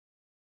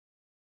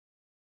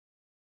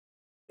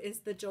Is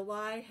the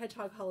July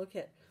Hedgehog Hollow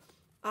Kit.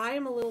 I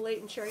am a little late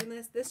in sharing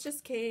this. This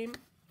just came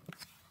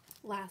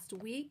last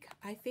week,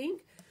 I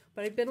think,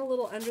 but I've been a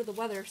little under the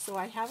weather, so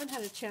I haven't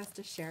had a chance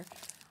to share.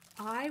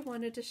 I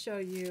wanted to show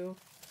you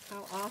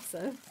how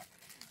awesome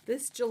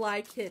this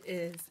July kit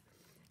is.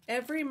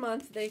 Every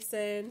month they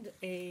send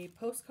a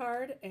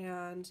postcard,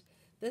 and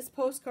this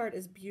postcard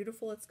is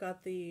beautiful. It's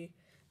got the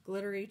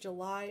glittery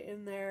July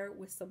in there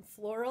with some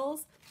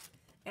florals,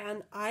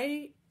 and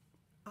I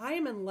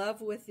am in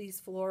love with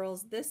these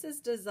florals. This is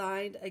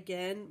designed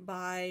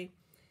by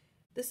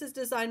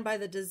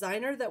the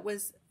designer that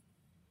was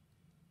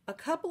a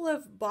couple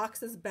of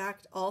boxes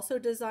back also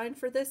designed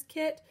for this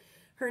kit.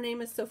 Her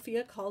name is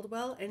Sophia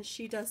Caldwell, and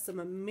she does some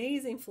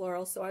amazing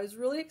florals, so I was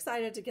really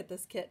excited to get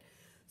this kit.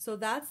 So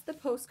that's the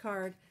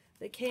postcard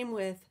that came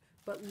with,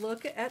 but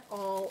look at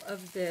all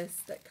of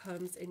this that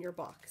comes in your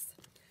box.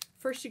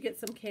 First, you get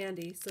some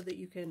candy so that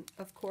you can,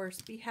 of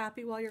course, be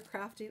happy while you're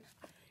crafting.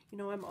 You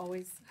know, I'm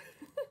always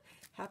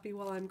happy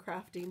while I'm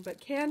crafting, but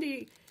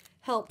candy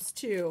helps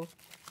too.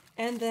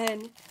 And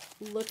then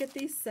look at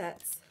these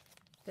sets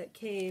that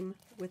came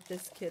with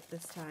this kit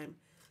this time.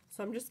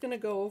 So I'm just going to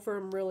go over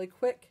them really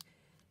quick.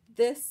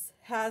 This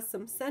has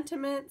some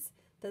sentiments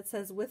that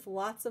says, with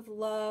lots of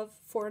love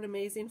for an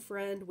amazing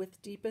friend,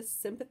 with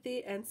deepest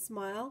sympathy and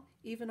smile,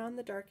 even on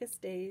the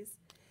darkest days.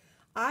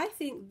 I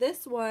think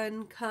this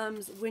one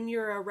comes when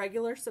you're a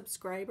regular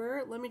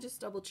subscriber. Let me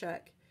just double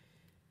check.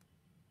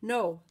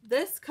 No,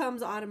 this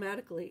comes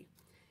automatically.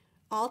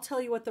 I'll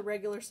tell you what the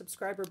regular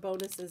subscriber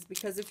bonus is,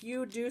 because if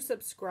you do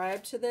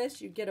subscribe to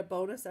this, you get a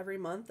bonus every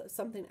month,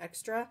 something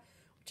extra,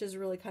 which is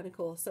really kind of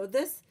cool. So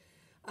this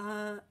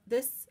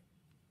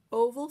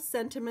oval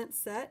sentiment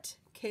set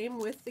came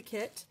with the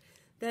kit.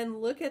 Then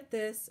look at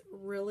this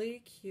really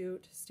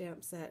cute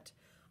stamp set.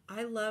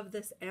 I love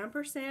this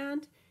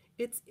ampersand.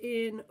 It's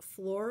in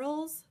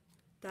florals.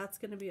 That's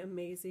going to be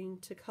amazing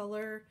to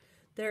color.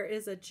 There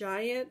is a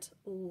giant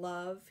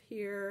love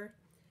here,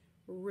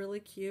 really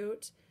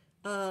cute.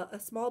 A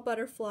small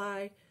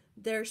butterfly.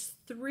 There's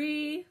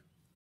 3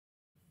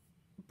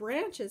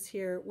 branches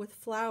here with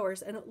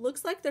flowers, and it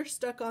looks like they're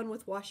stuck on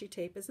with washi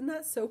tape. Isn't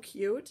that so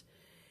cute?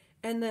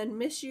 And then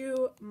miss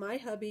you, my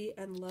hubby,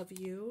 and love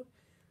you.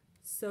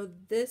 So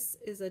this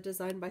is a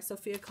design by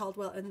Sophia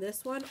Caldwell, and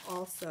this one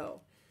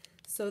also.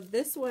 So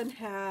this one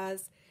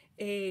has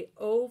a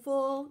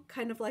oval,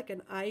 kind of like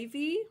an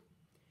ivy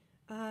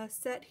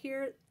set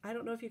here. I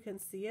don't know if you can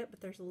see it, but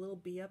there's a little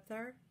bee up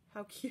there.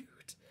 How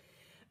cute.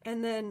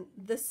 And then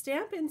the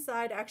stamp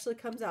inside actually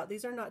comes out.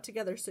 These are not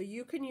together, so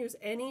you can use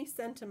any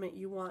sentiment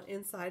you want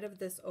inside of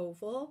this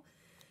oval.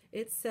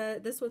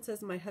 This one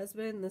says my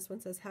husband, this one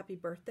says happy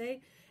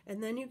birthday,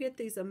 and then you get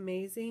these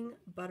amazing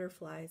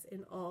butterflies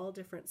in all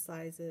different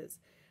sizes.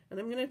 And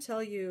I'm going to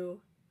tell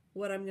you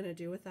what I'm going to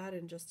do with that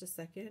in just a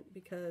second,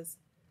 because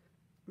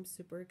I'm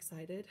super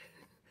excited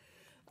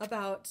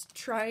about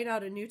trying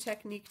out a new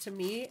technique, to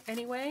me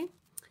anyway.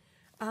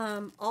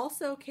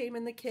 Also came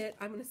in the kit,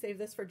 I'm going to save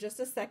this for just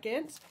a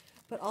second,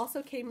 but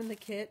also came in the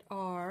kit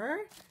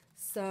are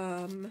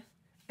some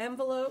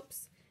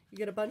envelopes. You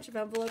get a bunch of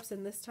envelopes,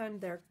 and this time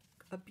they're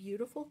a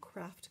beautiful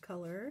craft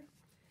color.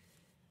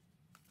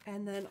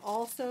 And then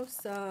also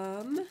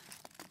some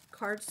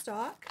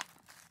cardstock.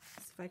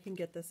 Let's see if I can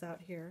get this out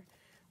here.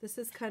 This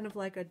is kind of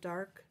like a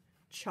dark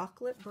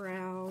chocolate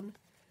brown.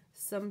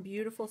 Some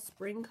beautiful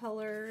spring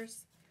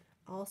colors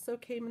also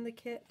came in the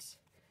kit.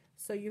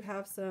 So you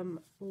have some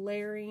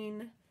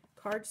layering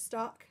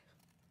cardstock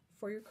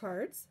for your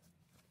cards.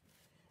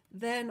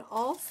 Then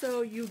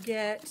also you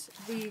get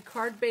the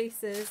card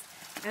bases.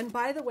 And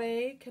by the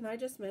way, can I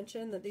just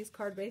mention that these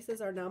card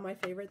bases are now my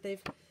favorite.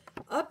 They've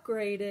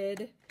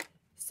upgraded.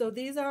 So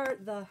these are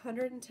the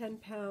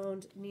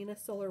 110-pound Nina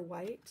Solar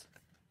White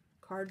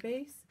card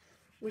base,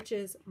 which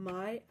is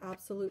my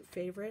absolute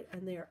favorite.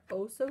 And they are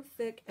oh so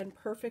thick and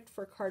perfect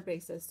for card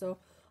bases. So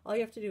all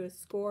you have to do is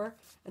score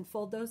and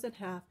fold those in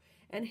half.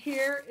 And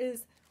here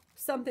is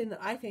something that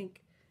I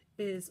think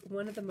is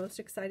one of the most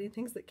exciting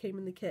things that came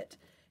in the kit.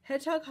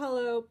 Hedgehog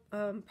Hollow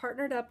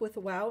partnered up with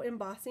Wow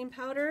Embossing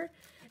Powder,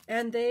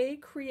 and they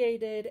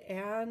created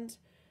and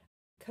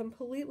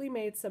completely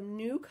made some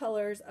new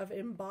colors of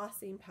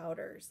embossing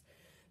powders.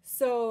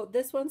 So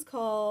this one's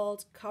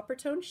called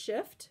Coppertone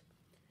Shift.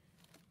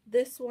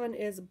 This one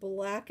is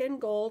Black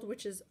and Gold,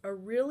 which is a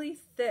really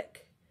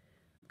thick,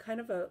 kind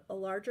of a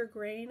larger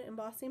grain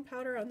embossing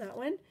powder on that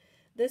one.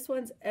 This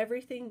one's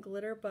Everything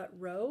Glitter But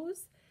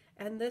Rose,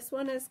 and this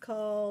one is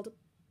called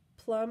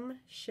Plum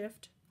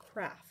Shift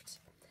Craft.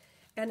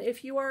 And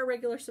if you are a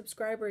regular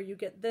subscriber, you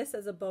get this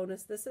as a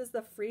bonus. This is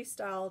the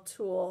freestyle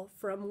tool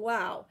from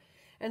Wow.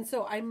 And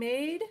so I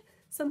made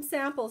some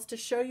samples to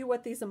show you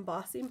what these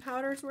embossing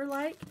powders were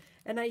like,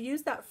 and I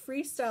used that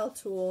freestyle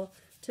tool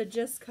to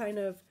just kind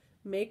of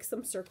make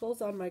some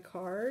circles on my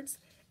cards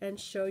and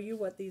show you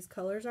what these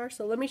colors are.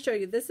 So let me show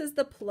you. This is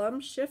the Plum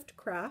Shift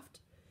Craft.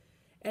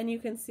 And you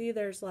can see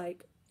there's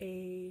like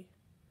a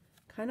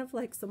kind of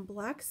like some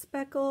black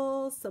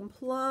speckles, some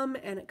plum,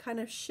 and it kind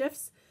of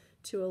shifts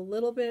to a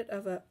little bit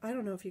of a, I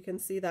don't know if you can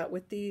see that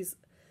with these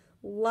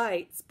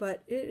lights,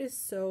 but it is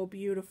so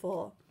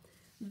beautiful.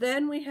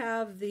 Then we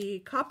have the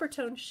copper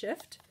tone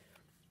shift,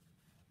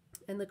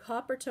 and the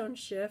copper tone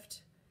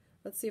shift,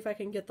 let's see if I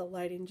can get the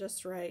lighting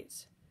just right.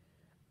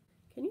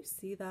 Can you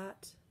see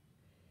that?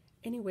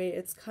 Anyway,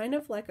 it's kind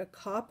of like a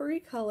coppery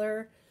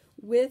color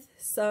with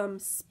some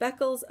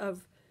speckles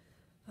of,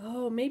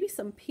 oh, maybe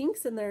some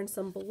pinks in there and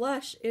some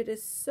blush. It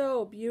is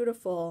so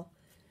beautiful.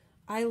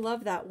 I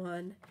love that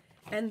one.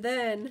 And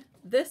then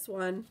this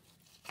one,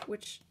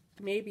 which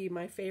may be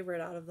my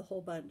favorite out of the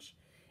whole bunch,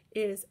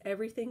 is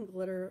Everything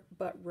Glitter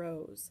But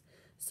Rose.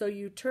 So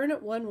you turn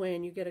it one way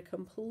and you get a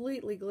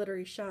completely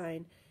glittery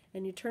shine,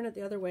 and you turn it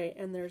the other way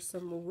and there's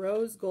some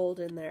rose gold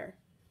in there.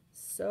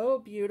 So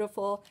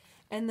beautiful.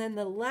 And then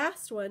the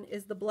last one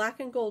is the black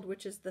and gold,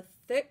 which is the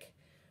thick,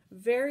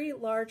 very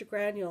large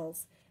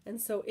granules.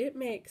 And so it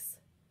makes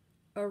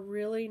a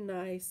really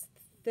nice,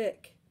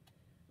 thick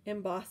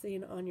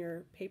embossing on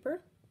your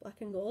paper, black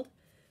and gold.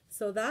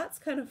 So that's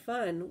kind of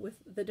fun with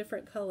the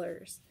different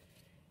colors.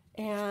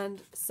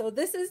 And so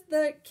this is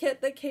the kit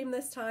that came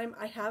this time.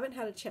 I haven't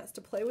had a chance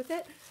to play with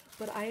it,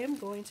 but I am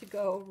going to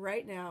go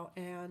right now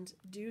and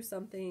do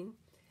something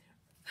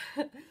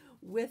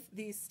with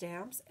these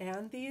stamps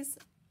and these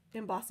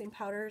embossing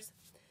powders.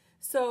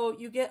 So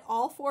you get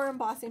all 4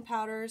 embossing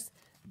powders,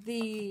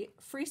 the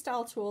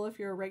freestyle tool if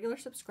you're a regular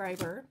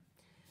subscriber,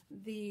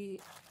 the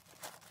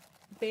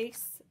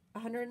base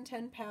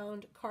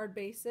 110-pound card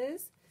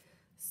bases,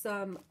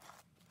 some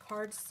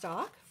card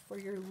stock for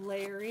your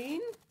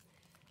layering,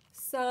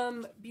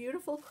 some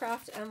beautiful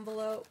craft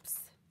envelopes,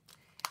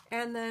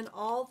 and then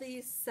all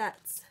these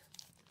sets.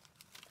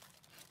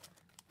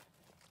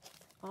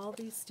 All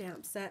these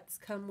stamp sets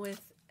come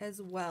with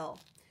as well.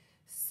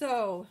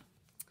 So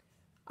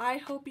I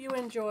hope you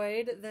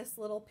enjoyed this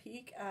little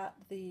peek at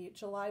the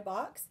July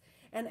box.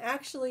 And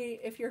actually,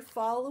 if you're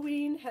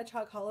following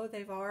Hedgehog Hollow,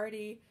 they've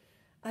already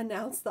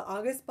announced the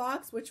August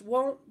box, which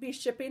won't be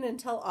shipping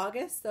until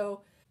August.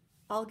 So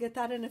I'll get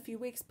that in a few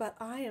weeks, but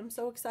I am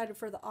so excited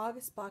for the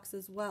August box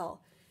as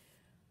well.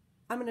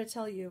 I'm going to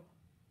tell you,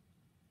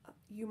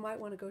 you might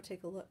want to go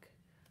take a look.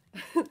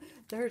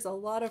 There's a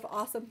lot of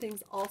awesome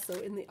things also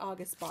in the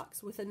August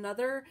box with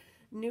another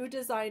new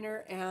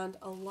designer and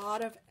a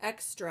lot of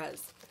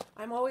extras.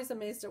 I'm always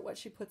amazed at what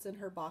she puts in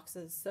her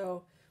boxes.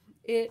 So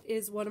it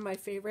is one of my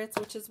favorites,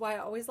 which is why I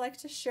always like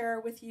to share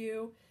with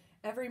you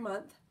every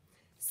month.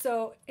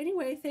 So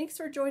anyway, thanks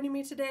for joining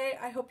me today.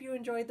 I hope you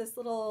enjoyed this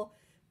little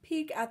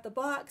peek at the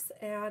box,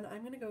 and I'm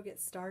going to go get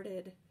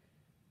started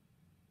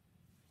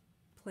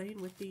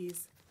playing with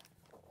these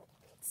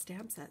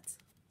stamp sets.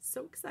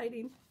 So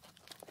exciting.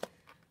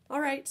 All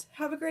right,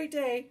 have a great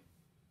day.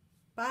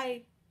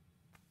 Bye.